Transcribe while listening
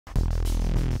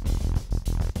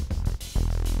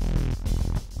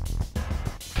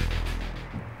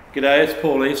G'day, it's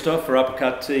Paul Eastaughffe for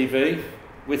Uppercut TV.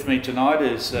 With me tonight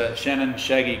is Shannon,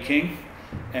 Shaggy King,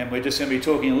 and we're just going to be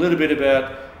talking a little bit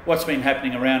about what's been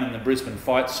happening around in the Brisbane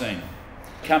fight scene.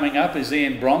 Coming up is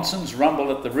Ian Bronson's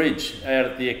Rumble at the Ridge out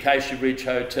at the Acacia Ridge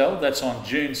Hotel. That's on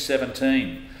June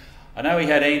 17. I know he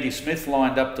had Andy Smith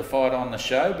lined up to fight on the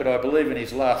show, but I believe in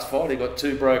his last fight he got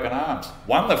 2 broken arms.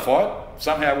 Won the fight,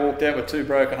 somehow walked out with 2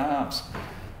 broken arms.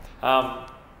 Yeah,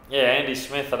 Andy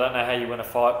Smith, I don't know how you win a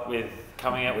fight with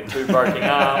coming out with 2 broken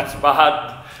arms,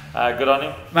 but good on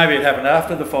him. Maybe it happened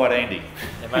after the fight, Andy.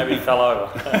 Yeah, maybe he fell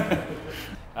over.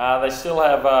 They still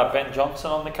have Ben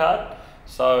Johnson on the card,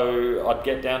 so I'd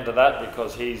get down to that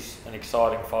because he's an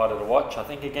exciting fighter to watch. I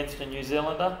think against a New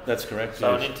Zealander. That's correct.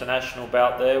 So yes. An international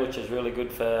bout there, which is really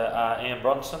good for Ian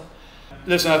Bronson.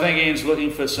 Listen, I think Ian's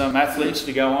looking for some athletes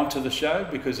to go on to the show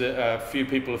because a few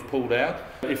people have pulled out.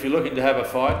 If you're looking to have a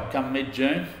fight come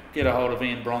mid-June, get a hold of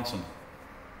Ian Bronson.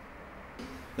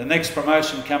 The next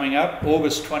promotion coming up,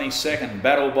 August 22nd,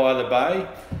 Battle by the Bay.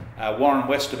 Warren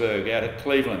Westerberg out at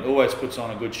Cleveland always puts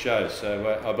on a good show,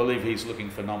 so I believe he's looking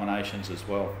for nominations as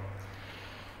well.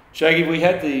 Shaggy, we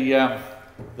had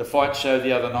the fight show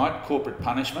the other night, Corporate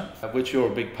Punishment, which you're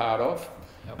a big part of.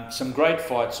 Yep. Some great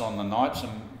fights on the night,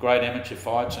 some great amateur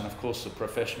fights, and of course the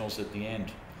professionals at the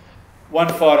end. One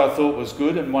fight I thought was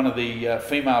good, and one of the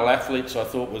female athletes I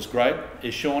thought was great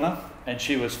is Shauna, and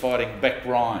she was fighting Beck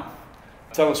Ryan.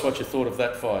 Tell us what you thought of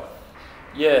that fight.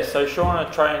 Yeah, so Shauna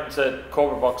trains at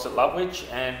Corporate Box at Lutwyche,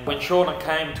 and when Shauna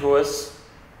came to us,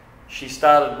 she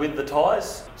started with the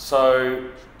ties. So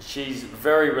she's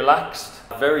very relaxed,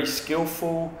 very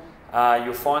skillful.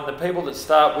 You'll find the people that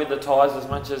start with the ties, as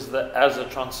much as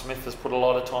Azatron Smith has put a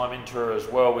lot of time into her as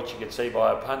well, which you can see by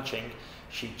her punching.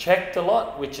 She checked a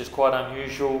lot, which is quite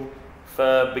unusual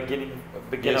for beginner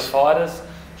Yes. fighters.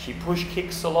 She push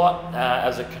kicks a lot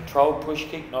as a controlled push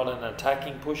kick, not an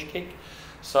attacking push kick.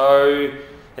 So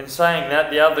in saying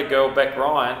that, the other girl, Beck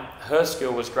Ryan, her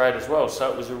skill was great as well. So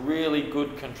it was a really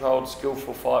good, controlled,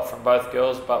 skillful fight from both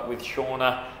girls, but with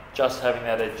Shauna just having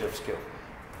that edge of skill.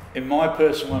 In my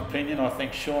personal opinion, I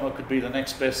think Shauna could be the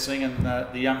next best thing in the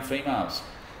young females.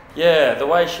 Yeah, the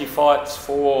way she fights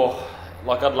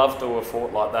I'd love to have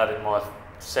fought like that in my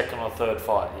 2nd or 3rd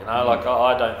fight, you know,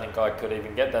 I don't think I could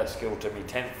even get that skill to me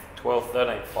 10th, 12th,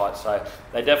 13th fight, so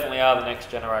they definitely are the next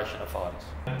generation of fighters.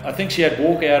 I think she had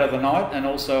walkout of the night, and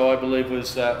also I believe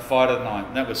was fight of the night,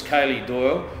 and that was Kaylee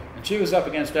Doyle, and she was up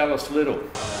against Alice Little.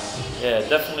 Yeah,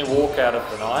 definitely walkout of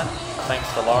the night,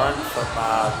 thanks to Lauren from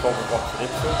Corporate Box at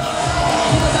Ipswich.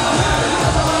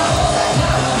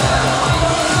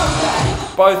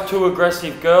 Both 2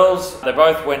 aggressive girls, they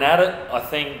both went at it. I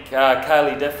think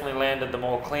Kaylee definitely landed the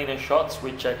more cleaner shots,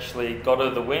 which actually got her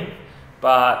the win.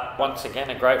 But once again,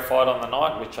 a great fight on the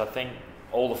night, which I think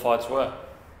all the fights were.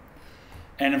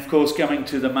 And of course, coming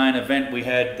to the main event, we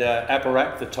had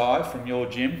Uppercut, the Thai from your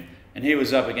gym, and he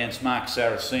was up against Mark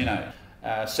Saraceno.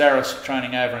 Sarah's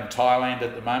training over in Thailand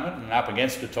at the moment, and up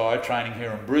against the Thai, training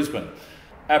here in Brisbane.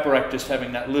 Uppercut just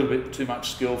having that little bit too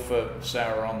much skill for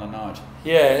Sarah on the night.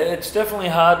 Yeah, it's definitely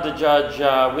hard to judge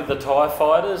with the Thai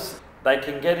fighters. They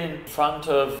can get in front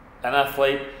of an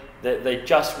athlete that they're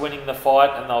just winning the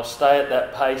fight and they'll stay at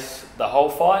that pace the whole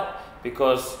fight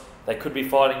because they could be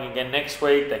fighting again next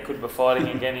week, they could be fighting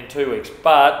again in 2 weeks.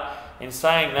 But in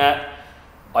saying that,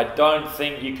 I don't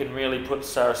think you can really put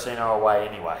Saraceno away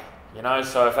anyway. You know,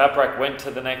 so if Uppercut went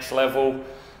to the next level,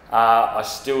 I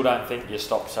still don't think you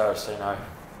stop Saraceno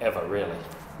ever, really.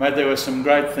 Mate, there were some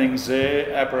great things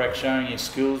there. Uppercut showing his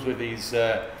skills with his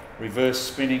reverse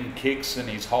spinning kicks and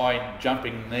his high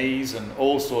jumping knees and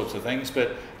all sorts of things,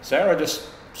 but Sarah just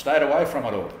stayed away from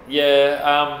it all.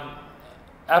 Yeah,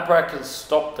 Uppercut has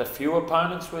stopped a few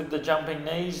opponents with the jumping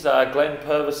knees. Glenn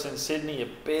Purvis in Sydney, a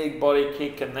big body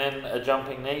kick and then a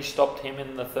jumping knee, stopped him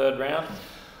in the 3rd round.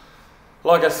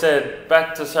 Like I said,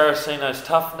 back to Saraceno's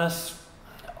toughness,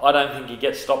 I don't think he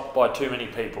gets stopped by too many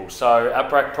people. So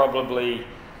Uppercut probably,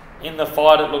 in the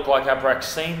fight it looked like Uppercut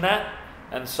seen that,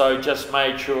 and so just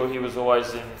made sure he was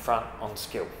always in front on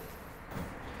skill.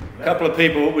 A couple of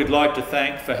people we'd like to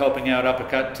thank for helping out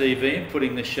Uppercut TV and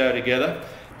putting this show together.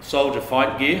 Soldier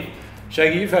Fight Gear.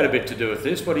 Shaggy, you've had a bit to do with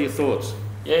this. What are your thoughts?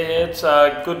 Yeah, it's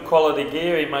good quality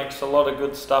gear. He makes a lot of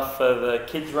good stuff for the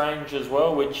kids range as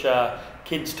well, which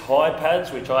kids tie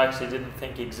pads, which I actually didn't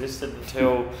think existed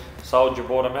until Soldier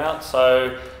brought them out.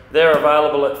 So they're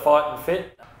available at Fight and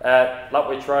Fit at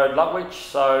Lutwyche Road, Lutwyche.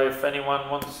 So if anyone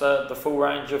wants the full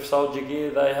range of Soldier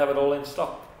gear, they have it all in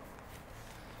stock.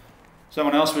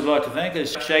 Someone else we'd like to thank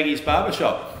is Shaggy's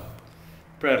Barbershop,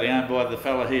 proudly owned by the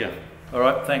fella here. All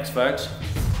right, thanks folks.